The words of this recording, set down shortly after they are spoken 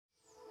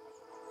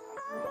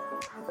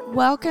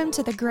Welcome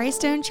to the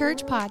Graystone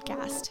Church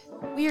podcast.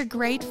 We are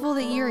grateful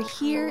that you are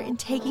here and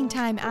taking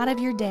time out of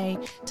your day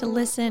to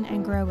listen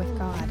and grow with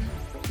God.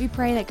 We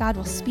pray that God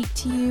will speak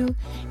to you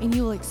and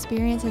you will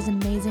experience His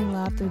amazing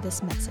love through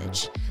this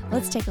message.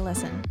 Let's take a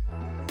listen.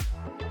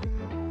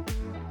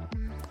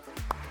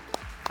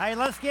 Hey,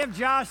 let's give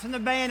Josh and the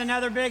band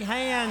another big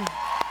hand.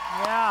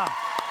 Yeah,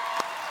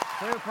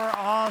 super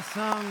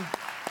awesome.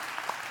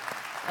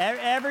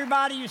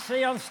 Everybody you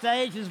see on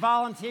stage is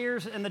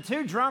volunteers, and the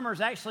two drummers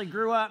actually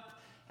grew up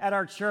at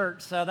our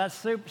church, so that's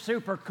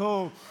super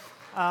cool.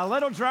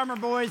 Little drummer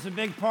boy is a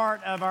big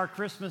part of our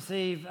Christmas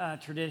Eve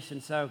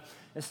tradition, so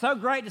it's so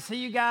great to see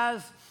you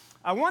guys.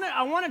 I want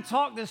to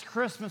talk this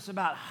Christmas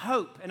about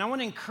hope, and I want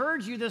to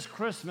encourage you this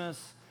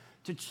Christmas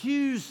to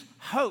choose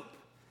hope.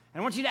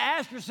 And I want you to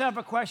ask yourself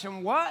a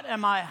question: what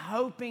am I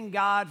hoping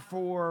God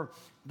for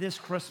this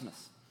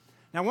Christmas?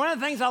 Now, one of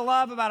the things I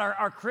love about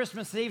our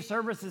Christmas Eve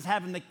service is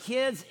having the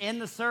kids in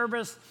the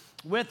service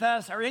with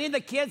us. Are any of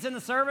the kids in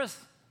the service?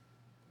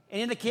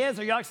 Any of the kids?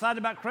 Are y'all excited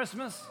about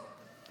Christmas?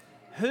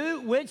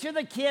 Which of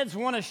the kids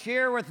want to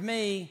share with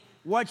me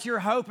what you're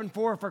hoping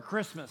for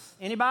Christmas?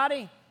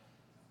 Anybody?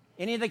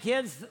 Any of the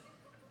kids?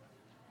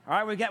 All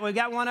right, we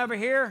got one over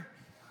here.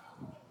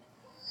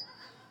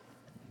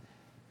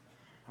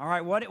 All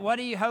right, what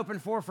are you hoping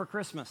for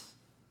Christmas?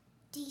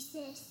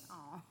 Jesus.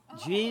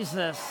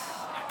 Jesus.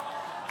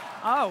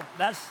 Oh,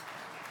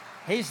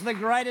 he's the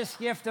greatest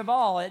gift of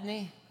all, isn't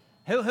he?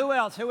 Who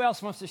else? Who else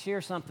wants to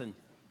share something?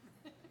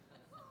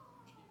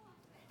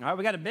 All right,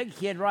 we got a big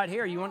kid right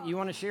here. You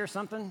want to share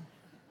something?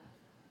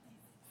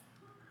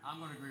 I'm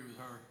going to agree with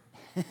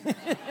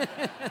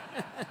her.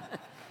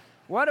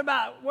 What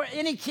about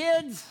any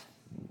kids?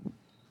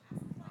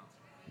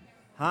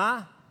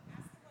 Huh?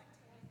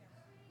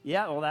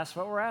 Yeah, well, that's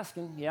what we're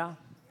asking. Yeah.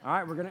 All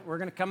right, we're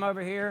gonna come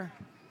over here.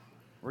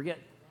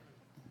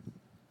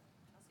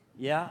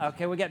 Yeah,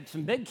 okay, we got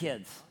some big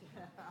kids.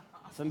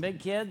 Some big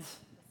kids.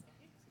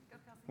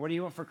 What do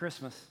you want for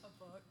Christmas? A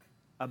book.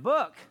 A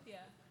book?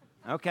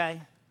 Yeah.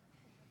 Okay.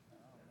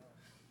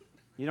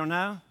 You don't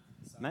know?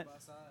 Side by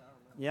side, I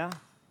don't know. Yeah?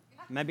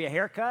 Maybe a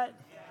haircut?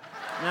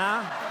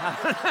 No?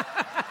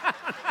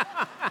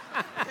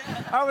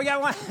 Oh, we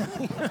got one.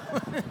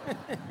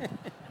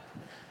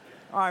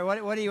 All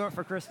right, what do you want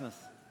for Christmas?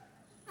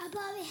 A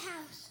Barbie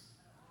house.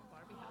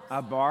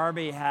 A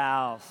Barbie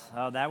house.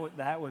 Oh, that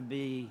would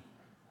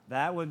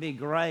be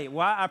great.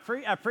 Well, I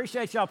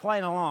appreciate y'all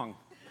playing along.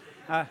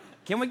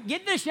 Can we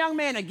get this young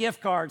man a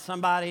gift card,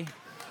 somebody?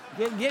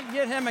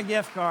 Get him a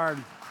gift card.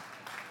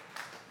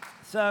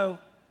 So,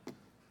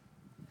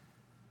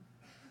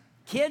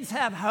 kids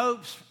have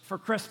hopes for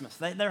Christmas.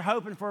 They're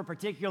hoping for a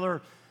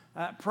particular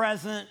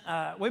present.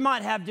 We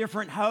might have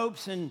different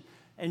hopes and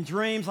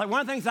dreams. Like,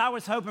 one of the things I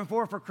was hoping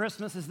for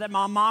Christmas is that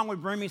my mom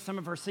would bring me some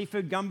of her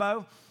seafood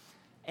gumbo.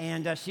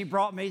 And she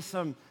brought me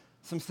some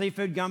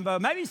seafood gumbo.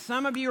 Maybe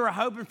some of you are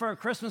hoping for a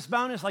Christmas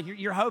bonus. Like,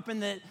 you're hoping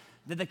that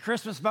the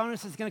Christmas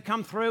bonus is going to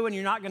come through and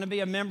you're not going to be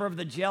a member of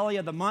the Jelly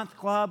of the Month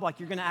Club. Like,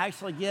 you're going to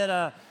actually get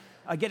a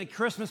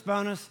Christmas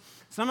bonus.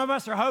 Some of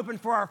us are hoping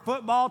for our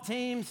football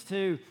teams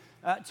to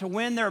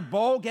win their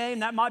bowl game.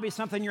 That might be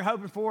something you're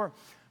hoping for.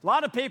 A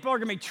lot of people are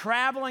going to be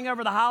traveling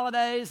over the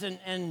holidays,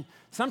 and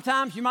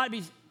sometimes you might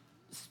be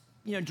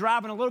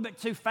driving a little bit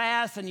too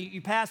fast, and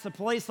you pass the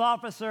police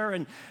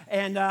officer,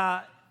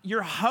 and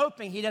you're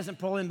hoping he doesn't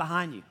pull in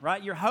behind you,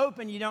 right? You're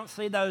hoping you don't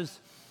see those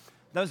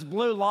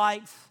blue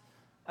lights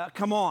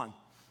come on.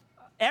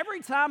 Every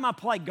time I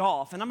play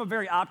golf, and I'm a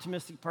very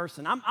optimistic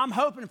person, I'm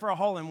hoping for a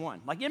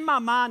hole-in-one. Like, in my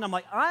mind, I'm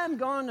like, I'm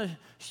going to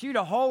shoot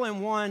a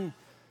hole-in-one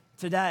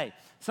today.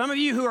 Some of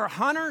you who are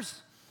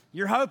hunters,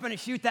 you're hoping to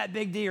shoot that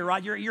big deer,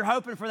 right? You're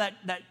hoping for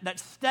that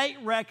state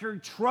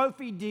record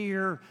trophy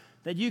deer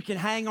that you can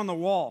hang on the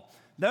wall.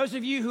 Those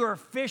of you who are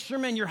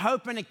fishermen, you're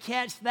hoping to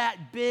catch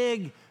that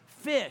big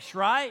fish,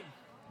 right?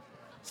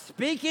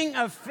 Speaking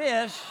of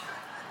fish,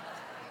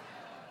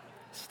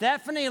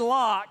 Stephanie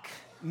Locke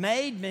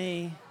made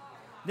me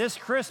this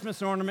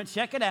Christmas ornament.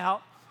 Check it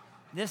out.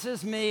 This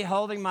is me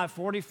holding my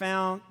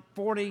 40-pound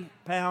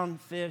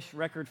fish,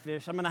 record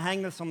fish. I'm going to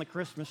hang this on the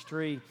Christmas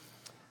tree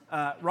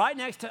right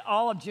next to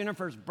all of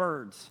Jennifer's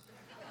birds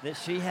that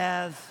she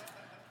has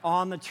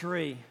on the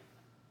tree.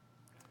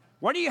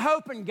 What are you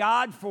hoping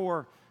God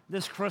for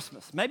this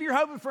Christmas? Maybe you're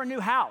hoping for a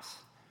new house,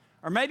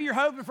 or maybe you're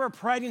hoping for a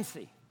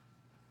pregnancy,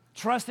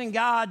 trusting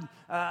God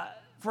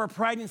for a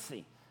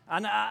pregnancy,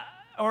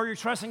 or you're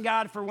trusting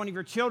God for one of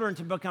your children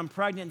to become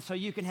pregnant so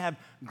you can have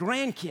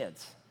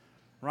grandkids,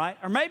 right?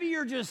 Or maybe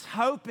you're just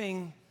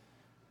hoping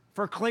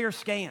for clear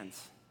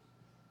scans.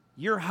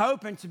 You're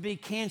hoping to be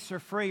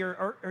cancer-free,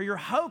 or you're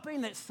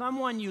hoping that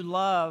someone you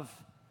love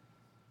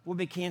will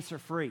be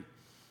cancer-free.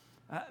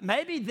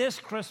 Maybe this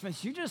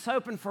Christmas, you're just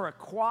hoping for a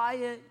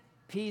quiet,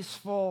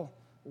 peaceful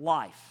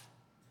life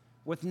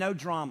with no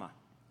drama.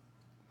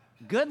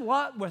 Good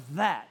luck with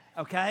that,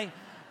 okay?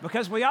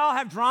 Because we all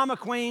have drama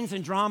queens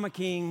and drama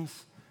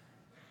kings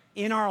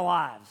in our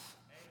lives.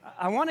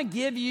 I want to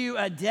give you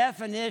a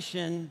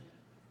definition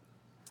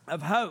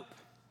of hope.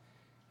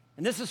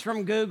 And this is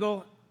from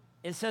Google.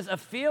 it says a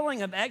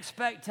feeling of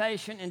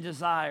expectation and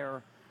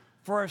desire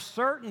for a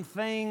certain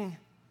thing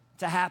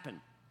to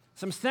happen.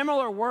 Some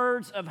similar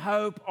words of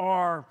hope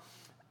are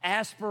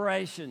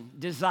aspiration,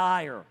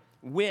 desire,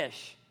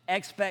 wish,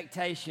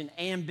 expectation,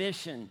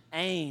 ambition,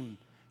 aim,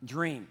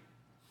 dream.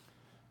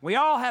 We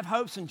all have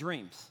hopes and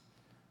dreams.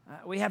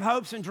 We have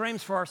hopes and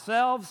dreams for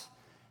ourselves,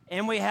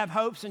 and we have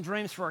hopes and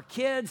dreams for our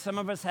kids. Some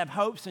of us have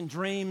hopes and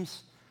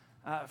dreams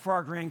for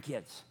our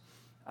grandkids.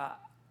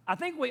 I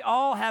think we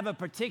all have a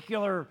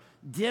particular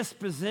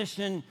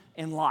disposition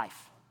in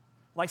life.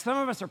 Like some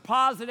of us are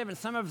positive and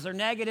some of us are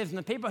negative, and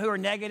the people who are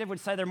negative would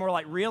say they're more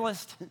like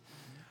realists.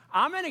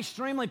 I'm an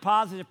extremely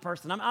positive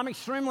person. I'm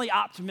extremely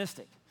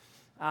optimistic.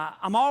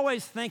 I'm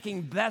always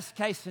thinking best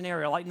case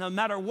scenario. Like no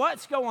matter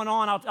what's going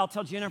on, I'll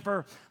tell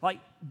Jennifer, like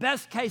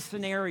best case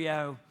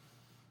scenario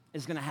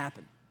is going to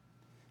happen.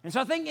 And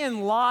so I think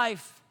in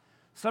life,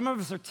 some of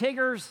us are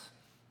Tiggers,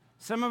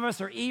 some of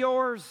us are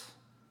Eeyores,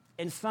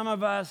 and some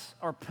of us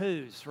are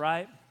Poos,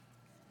 right?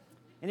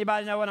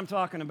 Anybody know what I'm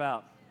talking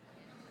about?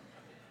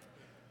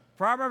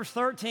 Proverbs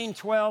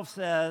 13:12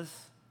 says,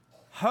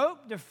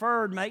 hope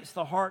deferred makes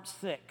the heart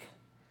sick,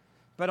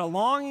 but a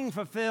longing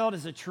fulfilled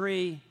is a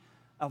tree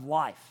of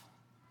life.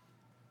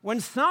 When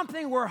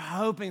something we're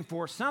hoping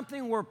for,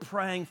 something we're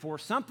praying for,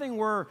 something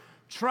we're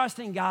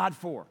trusting God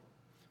for,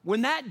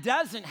 when that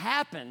doesn't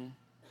happen,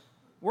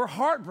 we're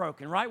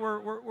heartbroken, right?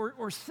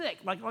 We're sick,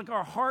 like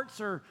our hearts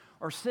are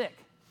sick.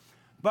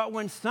 But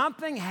when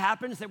something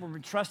happens that we've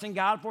been trusting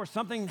God for,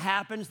 something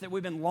happens that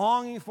we've been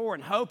longing for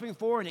and hoping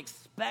for and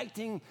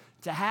expecting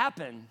to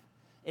happen,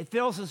 it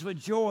fills us with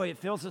joy, it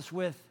fills us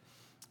with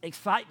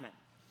excitement.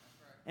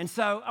 And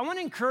so I want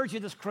to encourage you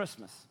this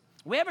Christmas.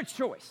 We have a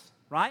choice,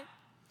 right?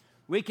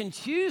 We can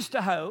choose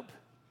to hope,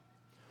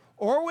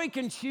 or we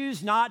can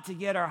choose not to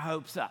get our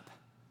hopes up.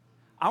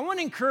 I want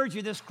to encourage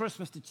you this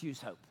Christmas to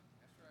choose hope.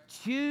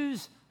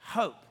 Choose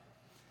hope.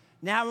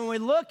 Now, when we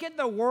look at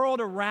the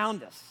world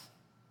around us,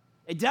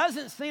 it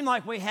doesn't seem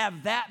like we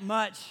have that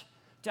much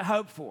to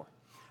hope for,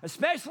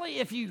 especially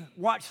if you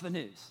watch the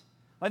news.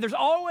 Like there's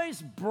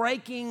always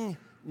breaking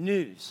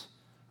news,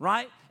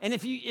 right? And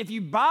if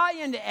you buy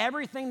into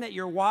everything that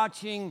you're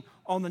watching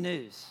on the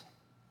news,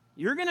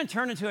 you're going to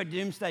turn into a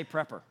doomsday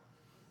prepper.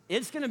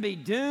 It's going to be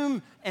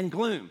doom and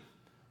gloom,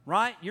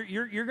 right?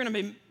 You're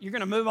going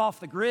to move off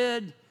the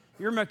grid.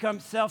 You're going to become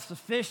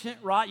self-sufficient,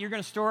 right? You're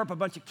going to store up a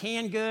bunch of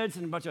canned goods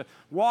and a bunch of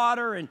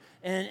water and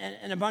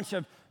a bunch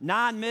of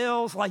 9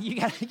 meals. Like you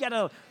got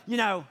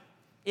to,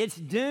 it's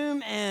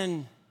doom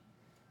and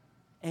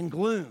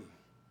gloom,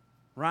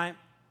 right?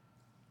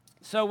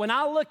 So when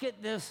I look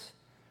at this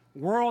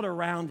world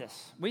around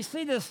us, we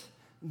see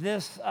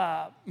this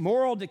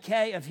moral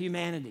decay of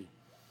humanity.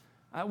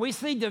 We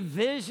see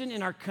division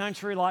in our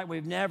country like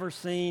we've never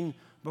seen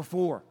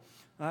before.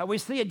 We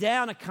see a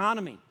down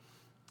economy.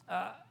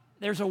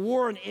 There's a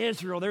war in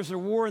Israel. There's a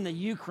war in the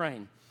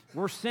Ukraine.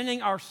 We're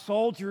sending our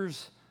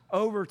soldiers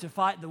over to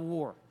fight the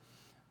war.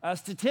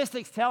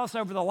 Statistics tell us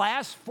over the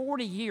last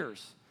 40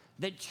 years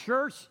that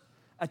church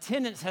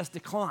attendance has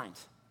declined.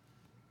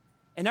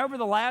 And over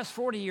the last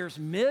 40 years,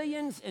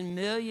 millions and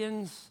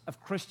millions of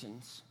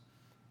Christians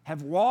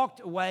have walked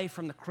away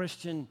from the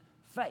Christian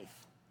faith.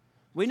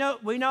 We no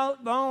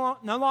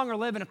longer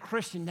live in a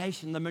Christian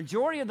nation. The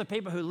majority of the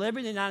people who live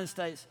in the United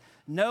States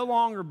no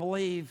longer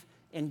believe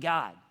in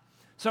God.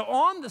 So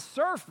on the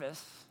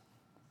surface,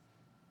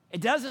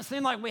 it doesn't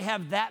seem like we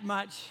have that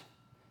much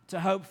to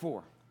hope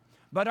for.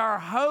 But our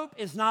hope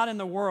is not in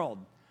the world.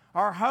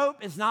 Our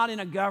hope is not in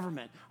a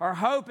government. Our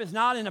hope is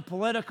not in a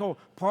political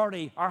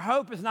party. Our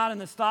hope is not in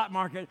the stock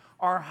market.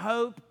 Our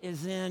hope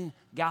is in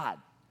God.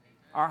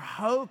 Our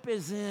hope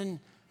is in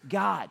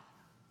God.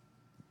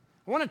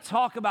 I want to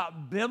talk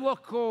about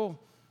biblical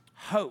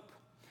hope.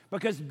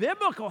 Because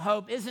biblical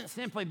hope isn't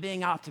simply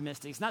being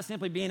optimistic. It's not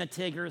simply being a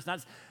Tigger. It's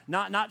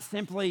not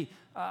simply,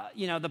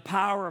 the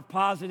power of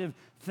positive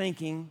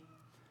thinking.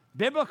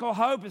 Biblical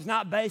hope is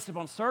not based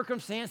upon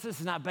circumstances.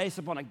 It's not based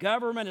upon a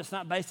government. It's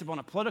not based upon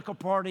a political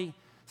party.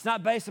 It's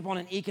not based upon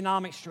an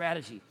economic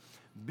strategy.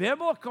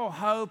 Biblical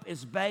hope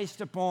is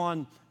based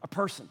upon a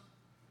person.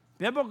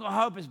 Biblical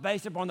hope is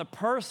based upon the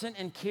person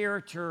and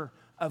character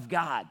of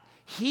God.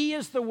 He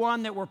is the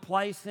one that we're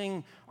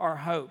placing our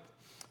hope.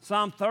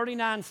 Psalm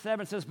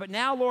 39:7 says, "But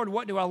now, Lord,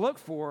 what do I look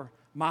for?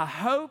 My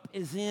hope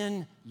is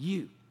in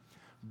you."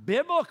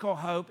 Biblical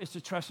hope is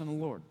to trust in the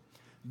Lord.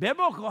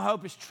 Biblical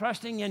hope is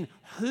trusting in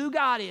who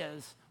God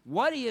is,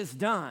 what he has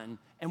done,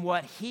 and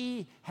what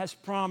he has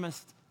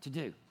promised to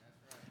do.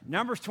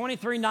 Numbers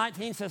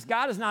 23:19 says,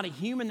 God is not a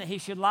human that he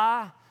should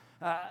lie.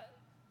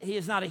 He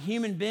is not a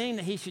human being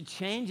that he should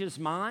change his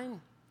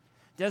mind.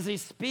 Does he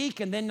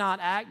speak and then not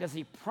act? Does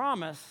he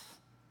promise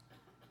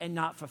and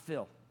not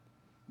fulfill?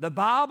 The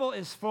Bible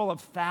is full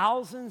of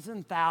thousands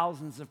and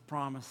thousands of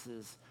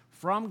promises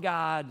from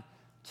God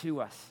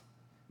to us.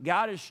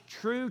 God is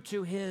true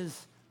to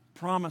his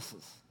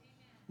promises.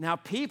 Now,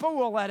 people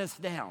will let us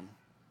down,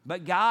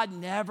 but God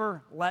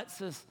never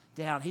lets us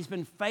down. He's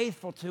been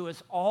faithful to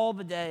us all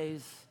the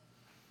days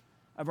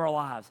of our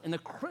lives. And the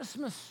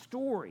Christmas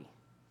story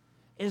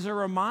is a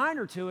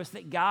reminder to us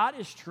that God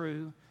is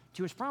true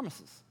to his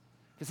promises.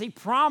 Because he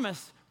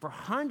promised for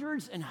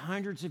hundreds and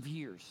hundreds of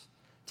years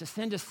to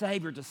send a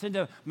Savior, to send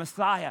a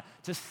Messiah,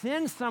 to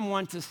send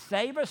someone to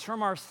save us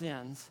from our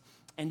sins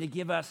and to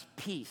give us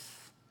peace.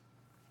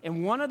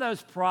 And one of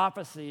those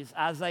prophecies,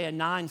 Isaiah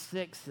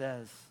 9:6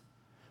 says,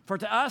 "For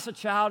to us a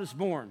child is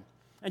born,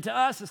 and to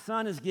us a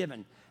son is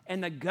given,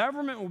 and the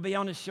government will be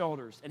on his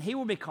shoulders, and he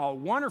will be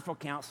called Wonderful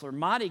Counselor,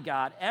 Mighty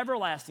God,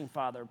 Everlasting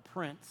Father,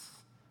 Prince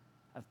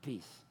of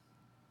Peace."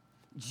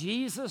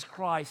 Jesus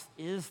Christ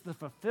is the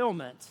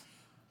fulfillment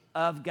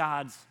of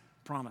God's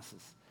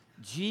promises.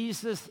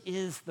 Jesus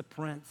is the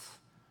Prince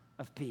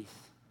of Peace.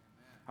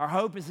 Our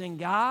hope is in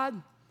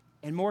God,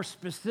 and more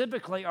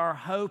specifically, our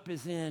hope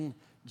is in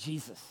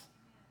Jesus.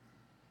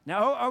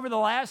 Now, over the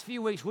last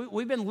few weeks,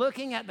 we've been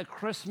looking at the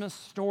Christmas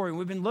story.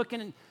 We've been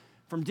looking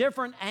from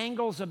different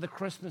angles of the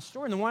Christmas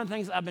story. And one of the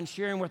things I've been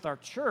sharing with our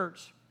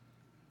church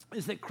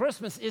is that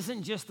Christmas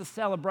isn't just the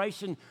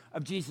celebration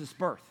of Jesus'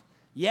 birth.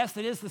 Yes,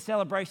 it is the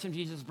celebration of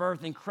Jesus'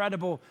 birth,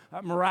 incredible,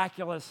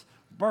 miraculous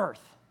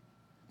birth.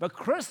 But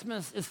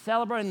Christmas is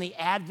celebrating the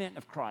advent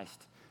of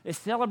Christ. It's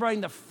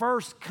celebrating the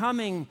first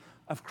coming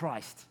of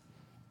Christ.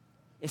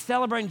 It's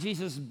celebrating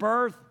Jesus'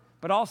 birth,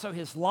 but also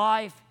his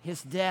life,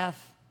 his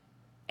death,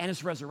 and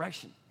his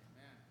resurrection.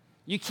 Amen.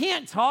 You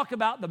can't talk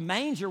about the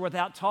manger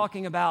without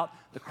talking about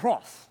the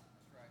cross,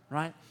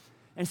 right?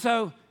 And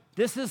so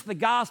this is the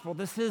gospel.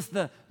 This is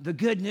the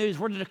good news.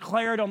 We're to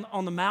declare it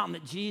on the mountain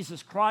that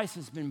Jesus Christ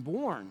has been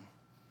born.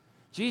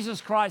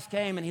 Jesus Christ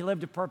came and he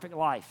lived a perfect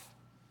life.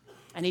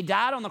 And he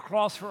died on the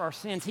cross for our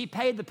sins. He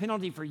paid the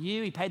penalty for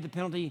you. He paid the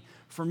penalty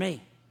for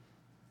me.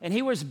 And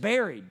he was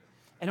buried.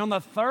 And on the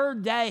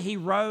third day, he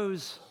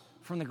rose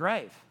from the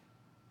grave.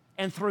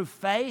 And through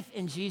faith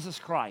in Jesus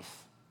Christ,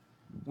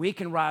 we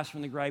can rise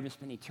from the grave and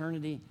spend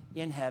eternity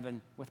in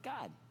heaven with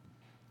God.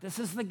 This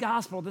is the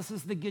gospel. This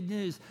is the good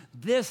news.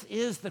 This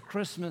is the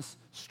Christmas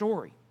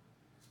story.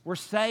 We're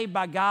saved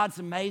by God's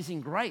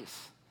amazing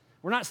grace.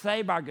 We're not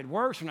saved by our good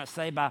works. We're not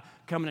saved by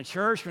coming to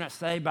church. We're not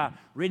saved by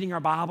reading our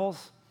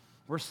Bibles.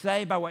 We're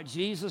saved by what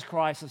Jesus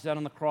Christ has done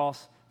on the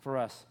cross for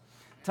us.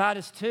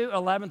 Titus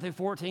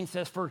 2:11-14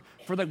 says, for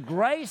the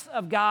grace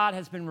of God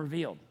has been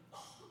revealed.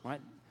 Right?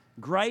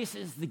 Grace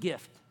is the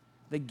gift.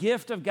 The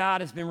gift of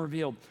God has been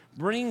revealed,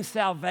 bringing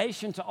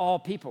salvation to all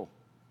people.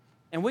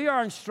 And we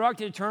are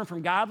instructed to turn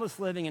from godless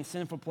living and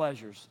sinful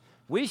pleasures.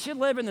 We should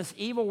live in this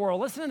evil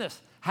world. Listen to this.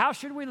 How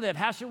should we live?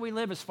 How should we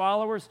live as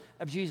followers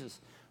of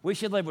Jesus? We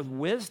should live with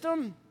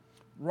wisdom,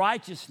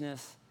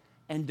 righteousness,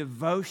 and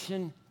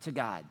devotion to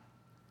God.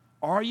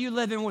 Are you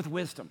living with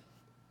wisdom?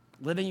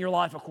 Living your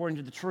life according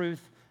to the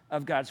truth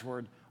of God's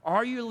word?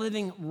 Are you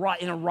living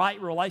right in a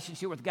right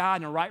relationship with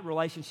God and a right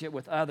relationship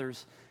with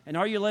others? And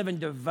are you living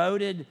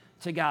devoted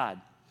to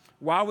God?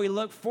 While we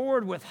look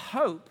forward with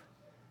hope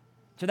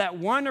to that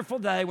wonderful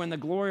day when the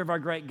glory of our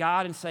great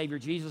God and Savior,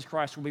 Jesus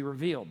Christ, will be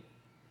revealed.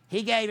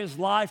 He gave his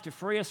life to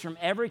free us from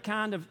every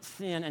kind of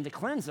sin and to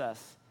cleanse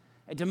us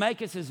and to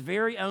make us his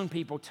very own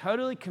people,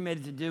 totally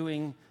committed to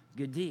doing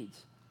good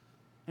deeds.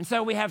 And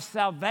so we have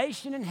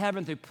salvation in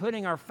heaven through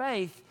putting our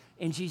faith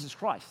in Jesus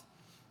Christ.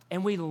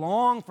 And we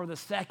long for the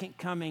second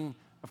coming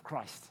of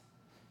Christ.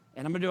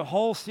 And I'm going to do a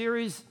whole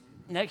series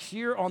next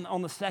year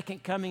on the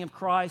second coming of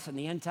Christ and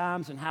the end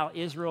times and how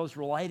Israel is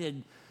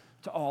related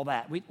to all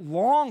that. We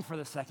long for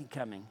the second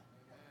coming.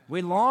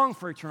 We long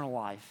for eternal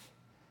life.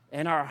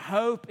 And our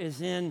hope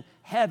is in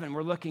heaven.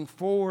 We're looking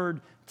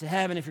forward to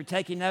heaven. If you're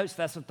taking notes,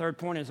 that's the third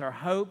point, is our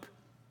hope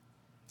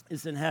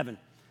is in heaven.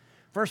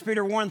 1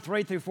 Peter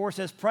 1:3-4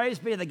 says, praise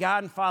be to the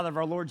God and Father of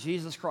our Lord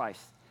Jesus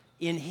Christ.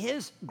 In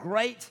his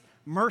great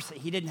mercy,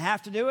 he didn't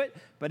have to do it,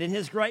 but in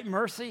his great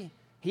mercy,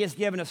 he has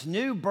given us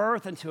new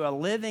birth into a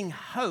living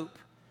hope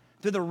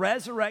through the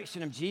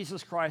resurrection of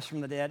Jesus Christ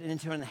from the dead and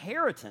into an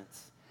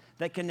inheritance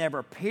that can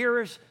never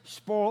perish,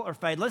 spoil, or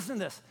fade. Listen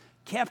to this.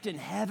 Kept in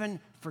heaven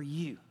for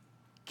you.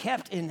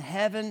 Kept in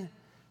heaven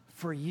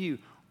for you.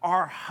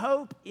 Our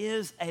hope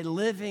is a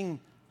living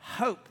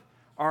hope.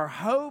 Our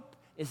hope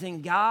is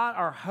in God.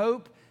 Our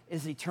hope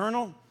is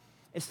eternal.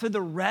 It's through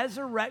the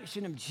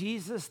resurrection of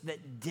Jesus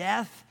that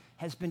death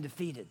has been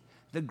defeated.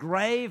 The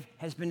grave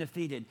has been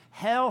defeated.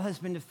 Hell has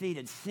been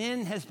defeated.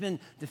 Sin has been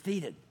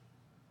defeated.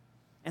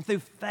 And through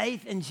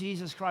faith in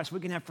Jesus Christ, we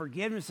can have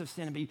forgiveness of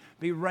sin and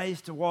be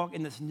raised to walk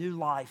in this new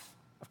life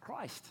of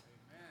Christ.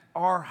 Amen.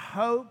 Our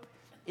hope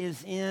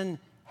is in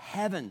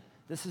heaven.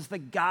 This is the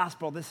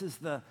gospel. This is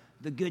the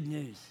good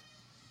news.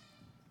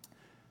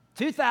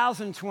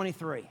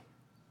 2023,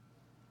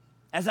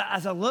 as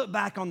I look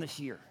back on this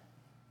year,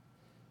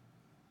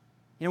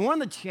 you know,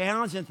 one of the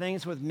challenging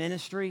things with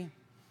ministry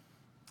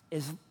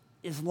is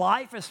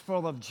life is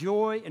full of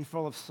joy and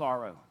full of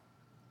sorrow.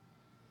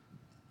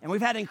 And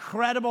we've had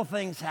incredible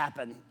things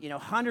happen. You know,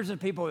 hundreds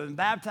of people have been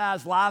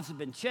baptized, lives have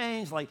been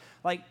changed, like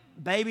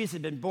babies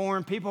have been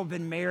born, people have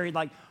been married,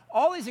 like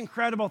all these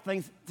incredible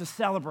things to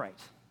celebrate.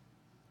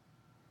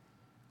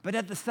 But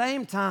at the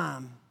same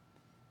time,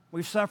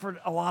 we've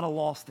suffered a lot of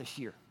loss this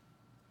year.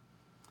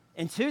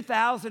 In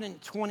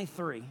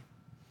 2023,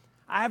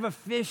 I have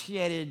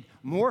officiated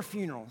more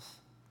funerals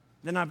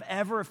than I've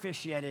ever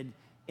officiated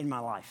in my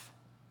life.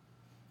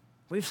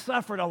 We've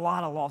suffered a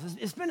lot of loss.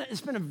 It's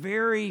been a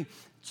very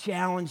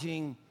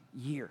challenging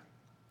year.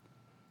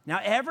 Now,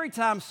 every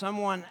time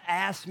someone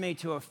asks me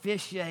to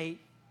officiate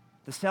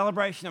the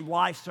celebration of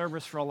life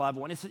service for a loved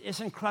one, it's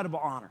an incredible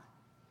honor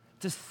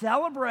to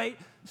celebrate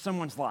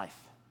someone's life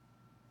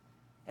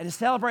and to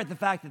celebrate the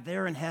fact that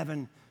they're in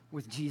heaven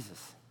with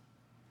Jesus.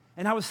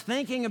 And I was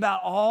thinking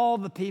about all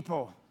the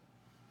people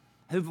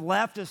who've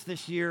left us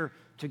this year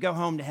to go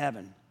home to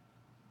heaven.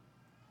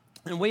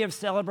 And we have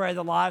celebrated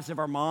the lives of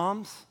our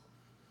moms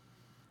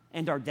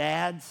and our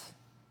dads,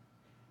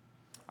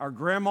 our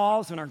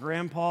grandmas and our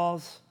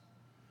grandpas,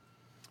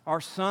 our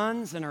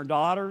sons and our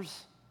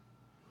daughters,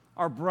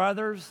 our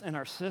brothers and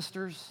our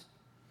sisters,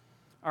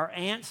 our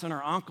aunts and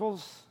our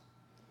uncles,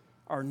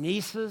 our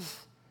nieces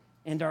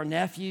and our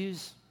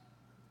nephews,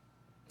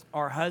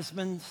 our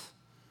husbands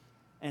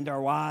and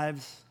our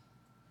wives,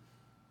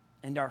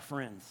 and our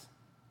friends.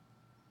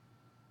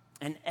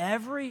 And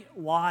every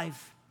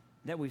life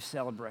that we've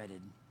celebrated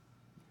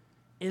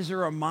is a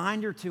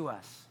reminder to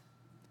us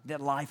that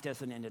life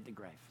doesn't end at the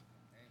grave.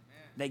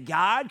 Amen. That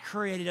God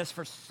created us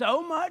for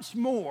so much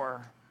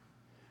more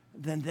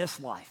than this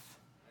life.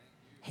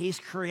 He's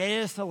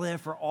created us to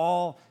live for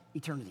all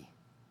eternity.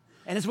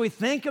 And as we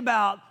think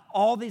about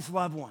all these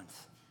loved ones,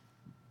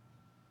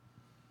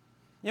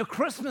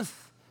 Christmas,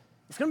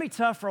 it's going to be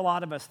tough for a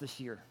lot of us this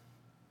year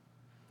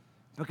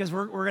because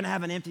we're going to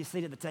have an empty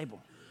seat at the table.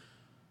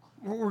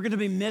 We're going to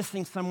be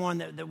missing someone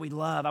that we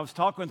love. I was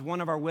talking with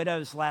one of our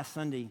widows last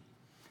Sunday,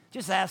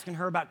 just asking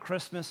her about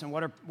Christmas and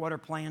what her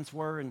plans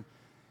were.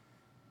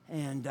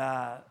 And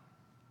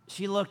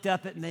she looked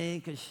up at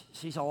me because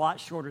she's a lot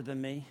shorter than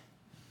me.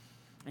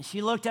 And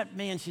she looked at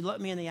me and she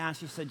looked me in the eye and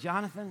she said,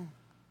 Jonathan,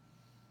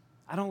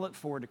 I don't look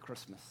forward to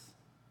Christmas.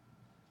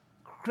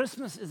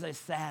 Christmas is a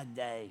sad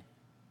day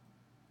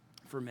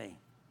for me.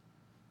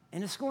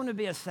 And it's going to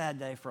be a sad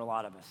day for a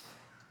lot of us.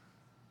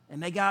 And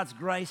may God's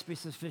grace be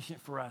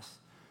sufficient for us.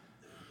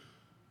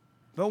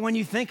 But when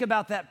you think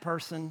about that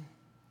person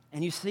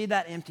and you see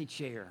that empty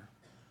chair,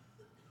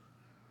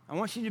 I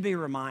want you to be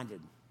reminded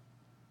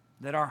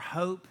that our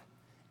hope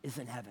is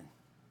in heaven.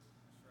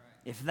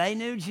 If they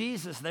knew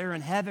Jesus, they're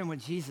in heaven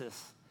with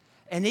Jesus.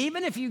 And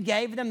even if you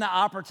gave them the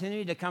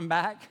opportunity to come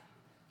back,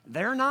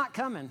 they're not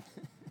coming.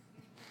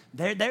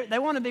 They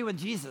want to be with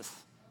Jesus.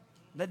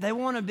 They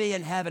want to be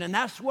in heaven. And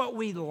that's what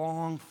we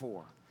long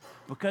for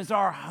because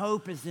our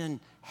hope is in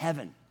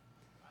heaven.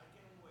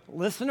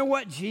 Listen to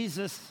what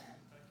Jesus,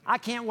 I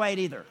can't wait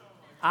either.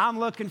 I'm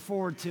looking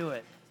forward to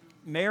it.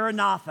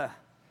 Maranatha,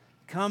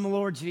 come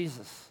Lord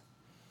Jesus.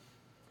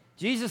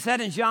 Jesus said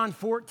in John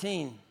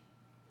 14,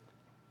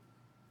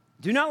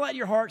 do not let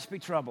your hearts be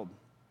troubled.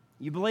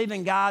 You believe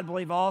in God,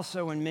 believe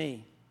also in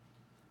me.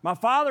 My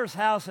Father's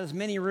house has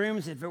many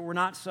rooms. If it were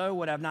not so,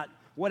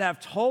 would have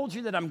told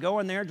you that I'm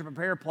going there to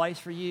prepare a place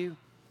for you.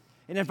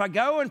 And if I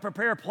go and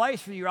prepare a place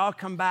for you, I'll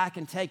come back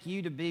and take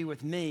you to be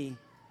with me,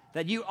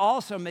 that you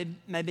also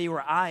may be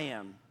where I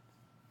am.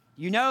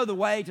 You know the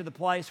way to the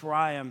place where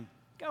I am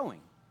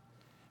going.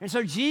 And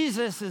so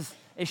Jesus is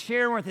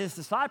sharing with his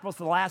disciples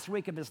the last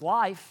week of his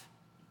life.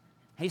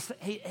 He's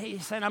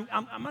saying,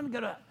 I'm going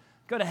to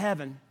go to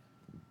heaven,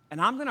 and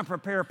I'm going to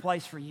prepare a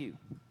place for you.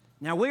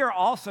 Now, we are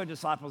also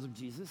disciples of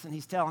Jesus, and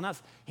he's telling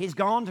us he's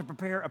gone to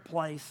prepare a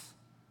place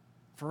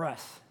for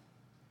us,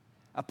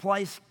 a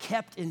place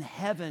kept in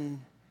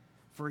heaven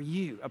for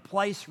you, a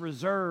place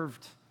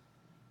reserved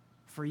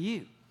for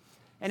you.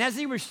 And as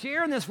he was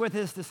sharing this with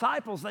his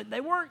disciples,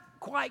 they weren't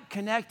quite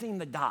connecting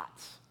the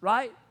dots,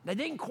 right? They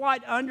didn't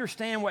quite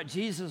understand what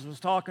Jesus was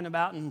talking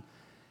about.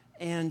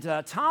 And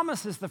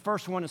Thomas is the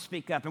first one to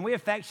speak up. And we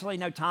affectionately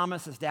know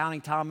Thomas as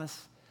Doubting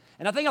Thomas.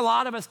 And I think a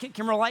lot of us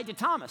can relate to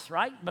Thomas,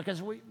 right?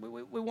 Because we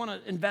want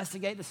to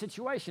investigate the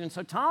situation. And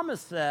so Thomas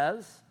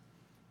says,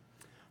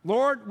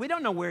 Lord, we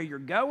don't know where you're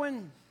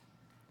going.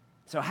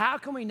 So how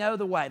can we know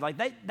the way? Like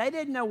they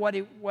didn't know what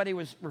he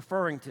was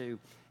referring to.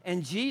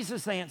 And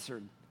Jesus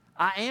answered,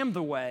 I am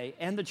the way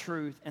and the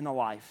truth and the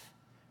life.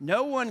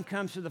 No one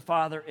comes to the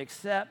Father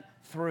except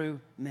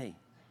through me.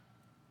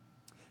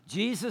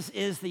 Jesus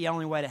is the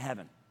only way to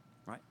heaven,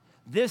 right?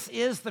 This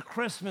is the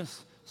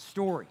Christmas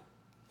story.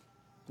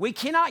 We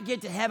cannot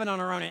get to heaven on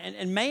our own.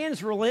 And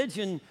man's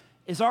religion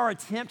is our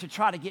attempt to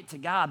try to get to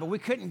God, but we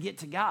couldn't get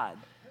to God.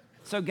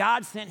 So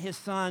God sent his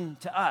son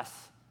to us.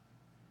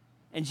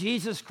 And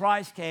Jesus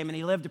Christ came and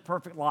he lived a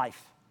perfect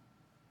life.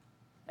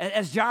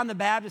 As John the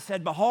Baptist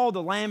said, behold,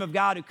 the Lamb of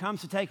God who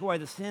comes to take away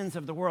the sins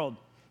of the world.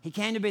 He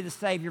came to be the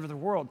Savior of the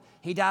world.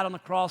 He died on the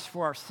cross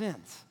for our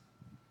sins.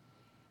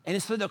 And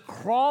it's through the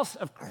cross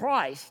of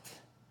Christ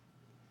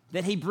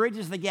that he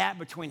bridges the gap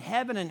between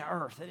heaven and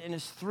earth. And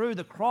it's through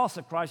the cross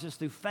of Christ, it's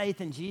through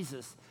faith in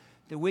Jesus,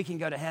 that we can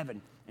go to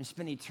heaven and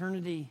spend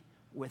eternity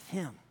with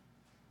him.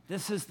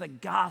 This is the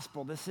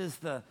gospel. This is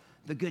the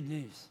good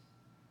news.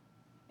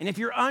 And if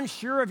you're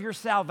unsure of your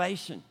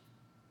salvation,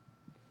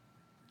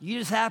 you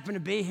just happen to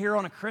be here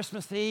on a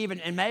Christmas Eve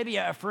and maybe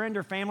a friend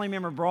or family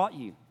member brought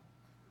you.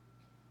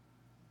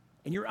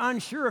 and you're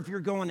unsure if you're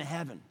going to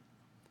heaven,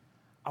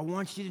 I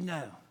want you to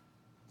know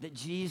that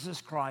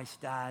Jesus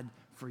Christ died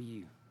for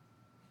you.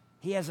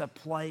 He has a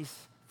place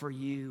for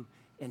you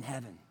in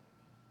heaven.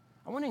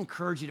 I want to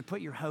encourage you to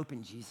put your hope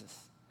in Jesus.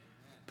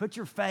 Put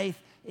your faith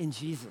in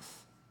Jesus.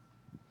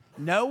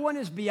 No one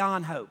is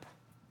beyond hope.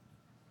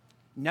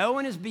 No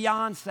one is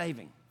beyond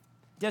saving.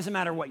 Doesn't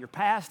matter what your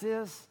past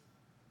is.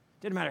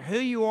 Doesn't matter who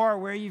you are,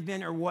 where you've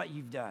been, or what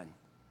you've done.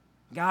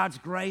 God's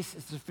grace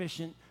is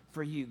sufficient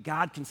for you.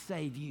 God can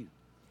save you.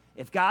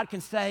 If God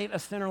can save a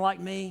sinner like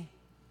me,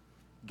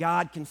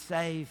 God can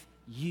save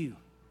you.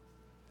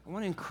 I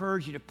want to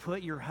encourage you to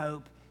put your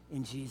hope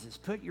in Jesus.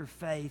 Put your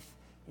faith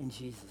in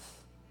Jesus.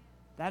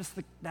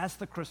 That's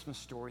the Christmas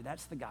story.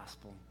 That's the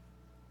gospel.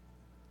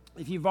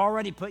 If you've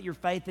already put your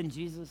faith in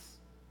Jesus,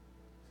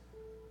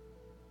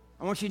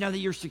 I want you to know that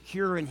you're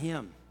secure in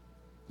him.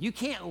 You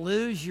can't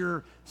lose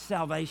your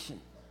salvation.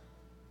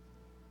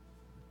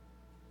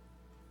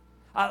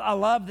 I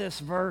love this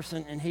verse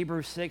in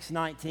Hebrews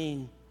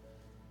 6:19. It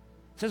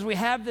says, we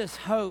have this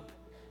hope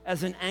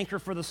as an anchor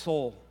for the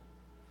soul,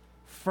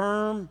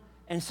 firm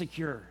and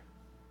secure.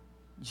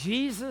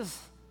 Jesus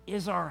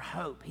is our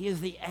hope. He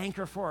is the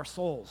anchor for our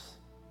souls.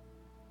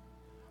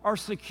 Our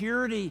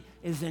security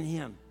is in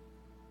him.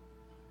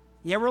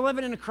 Yeah, we're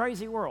living in a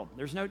crazy world.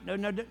 There's no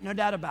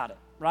doubt about it,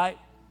 right?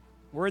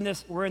 We're in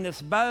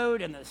this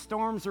boat, and the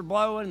storms are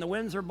blowing, and the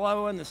winds are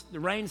blowing, the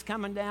rain's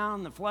coming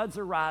down, the floods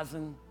are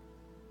rising.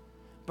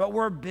 But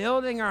we're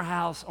building our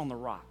house on the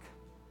rock.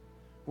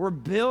 We're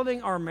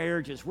building our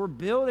marriages. We're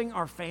building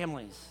our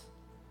families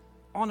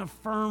on a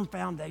firm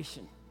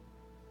foundation.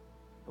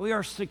 We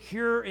are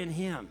secure in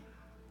him,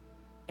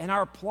 and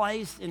our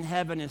place in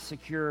heaven is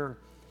secure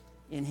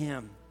in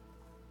him.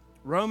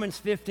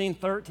 Romans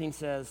 15:13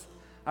 says,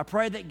 I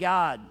pray that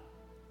God,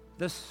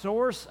 the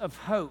source of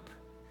hope,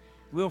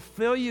 will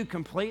fill you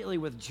completely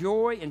with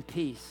joy and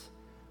peace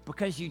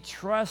because you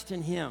trust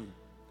in him.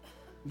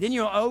 Then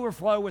you'll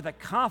overflow with a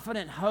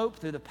confident hope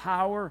through the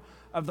power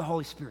of the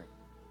Holy Spirit.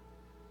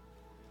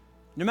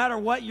 No matter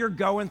what you're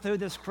going through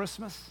this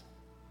Christmas,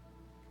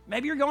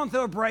 maybe you're going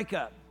through a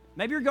breakup.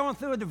 Maybe you're going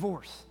through a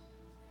divorce.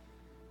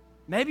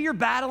 Maybe you're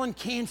battling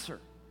cancer,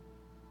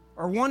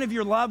 or one of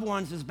your loved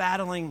ones is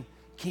battling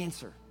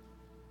cancer.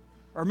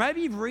 Or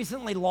maybe you've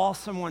recently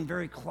lost someone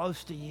very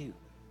close to you.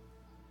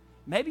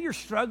 Maybe you're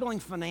struggling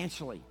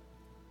financially.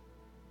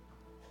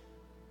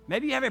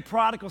 Maybe you have a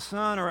prodigal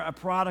son or a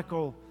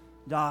prodigal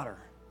daughter.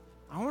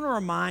 I want to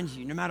remind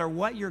you, no matter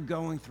what you're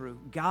going through,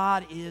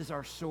 God is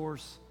our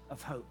source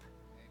of hope.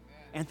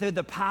 Amen. And through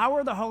the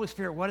power of the Holy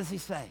Spirit, what does he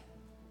say?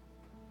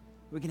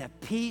 We can have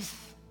peace,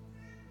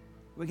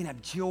 we can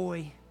have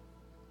joy,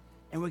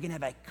 and we can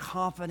have a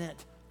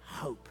confident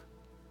hope.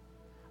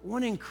 I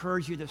want to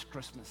encourage you this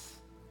Christmas.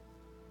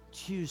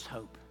 Choose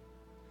hope.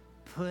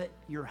 Put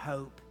your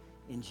hope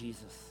in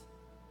Jesus.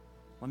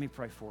 Let me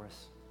pray for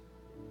us.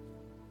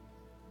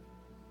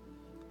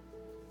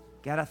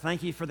 God, I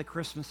thank you for the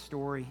Christmas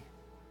story.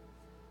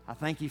 I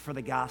thank you for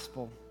the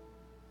gospel.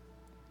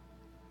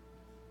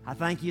 I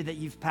thank you that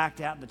you've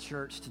packed out the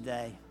church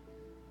today.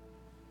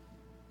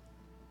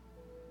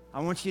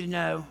 I want you to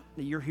know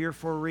that you're here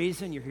for a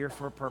reason, you're here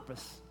for a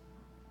purpose.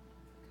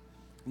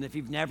 And if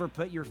you've never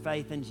put your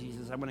faith in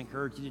Jesus, I want to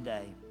encourage you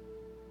today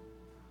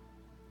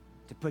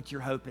to put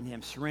your hope in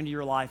him. Surrender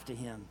your life to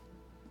him.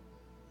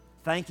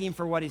 Thank him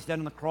for what he's done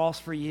on the cross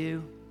for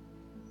you.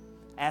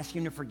 Ask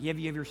him to forgive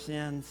you of your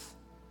sins.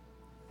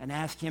 And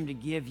ask him to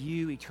give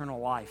you eternal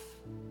life.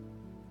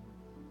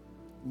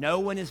 No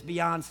one is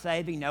beyond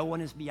saving. No one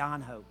is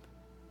beyond hope.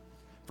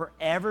 For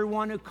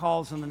everyone who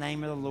calls on the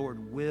name of the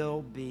Lord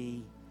will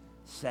be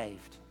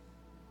saved.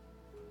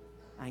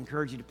 I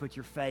encourage you to put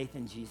your faith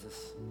in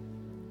Jesus.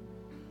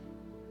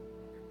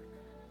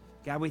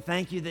 God, we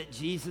thank you that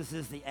Jesus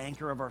is the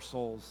anchor of our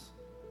souls.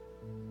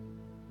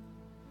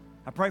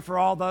 I pray for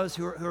all those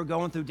who are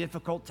going through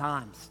difficult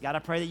times. God, I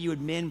pray that you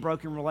would mend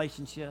broken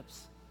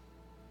relationships.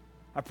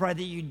 I pray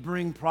that you'd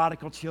bring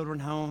prodigal children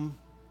home.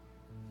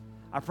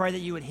 I pray that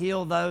you would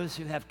heal those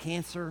who have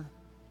cancer.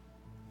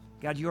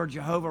 God, you are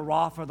Jehovah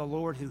Rapha, the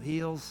Lord who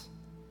heals.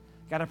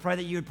 God, I pray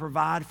that you would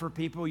provide for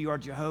people. You are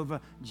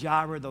Jehovah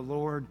Jireh, the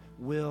Lord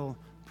will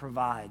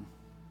provide.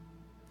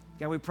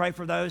 God, we pray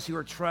for those who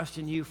are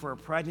trusting you for a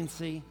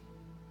pregnancy.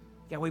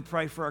 God, we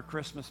pray for a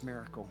Christmas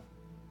miracle.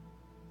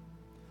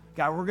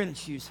 God, we're going to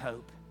choose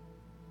hope.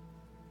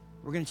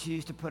 We're going to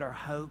choose to put our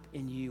hope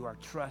in you, our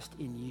trust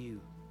in you.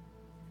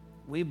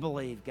 We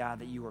believe, God,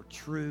 that you are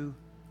true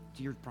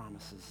to your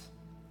promises.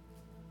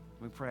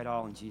 We pray it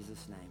all in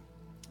Jesus' name.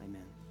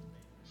 Amen.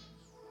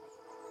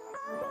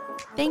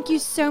 Thank you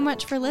so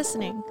much for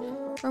listening.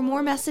 For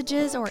more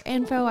messages or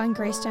info on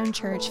Graystone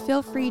Church,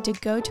 feel free to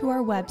go to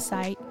our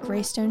website,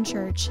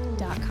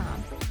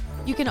 graystonechurch.com.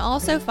 You can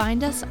also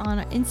find us on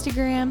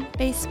Instagram,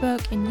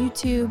 Facebook, and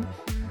YouTube.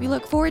 We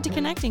look forward to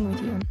connecting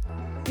with you.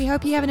 We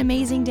hope you have an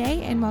amazing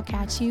day, and we'll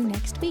catch you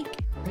next week.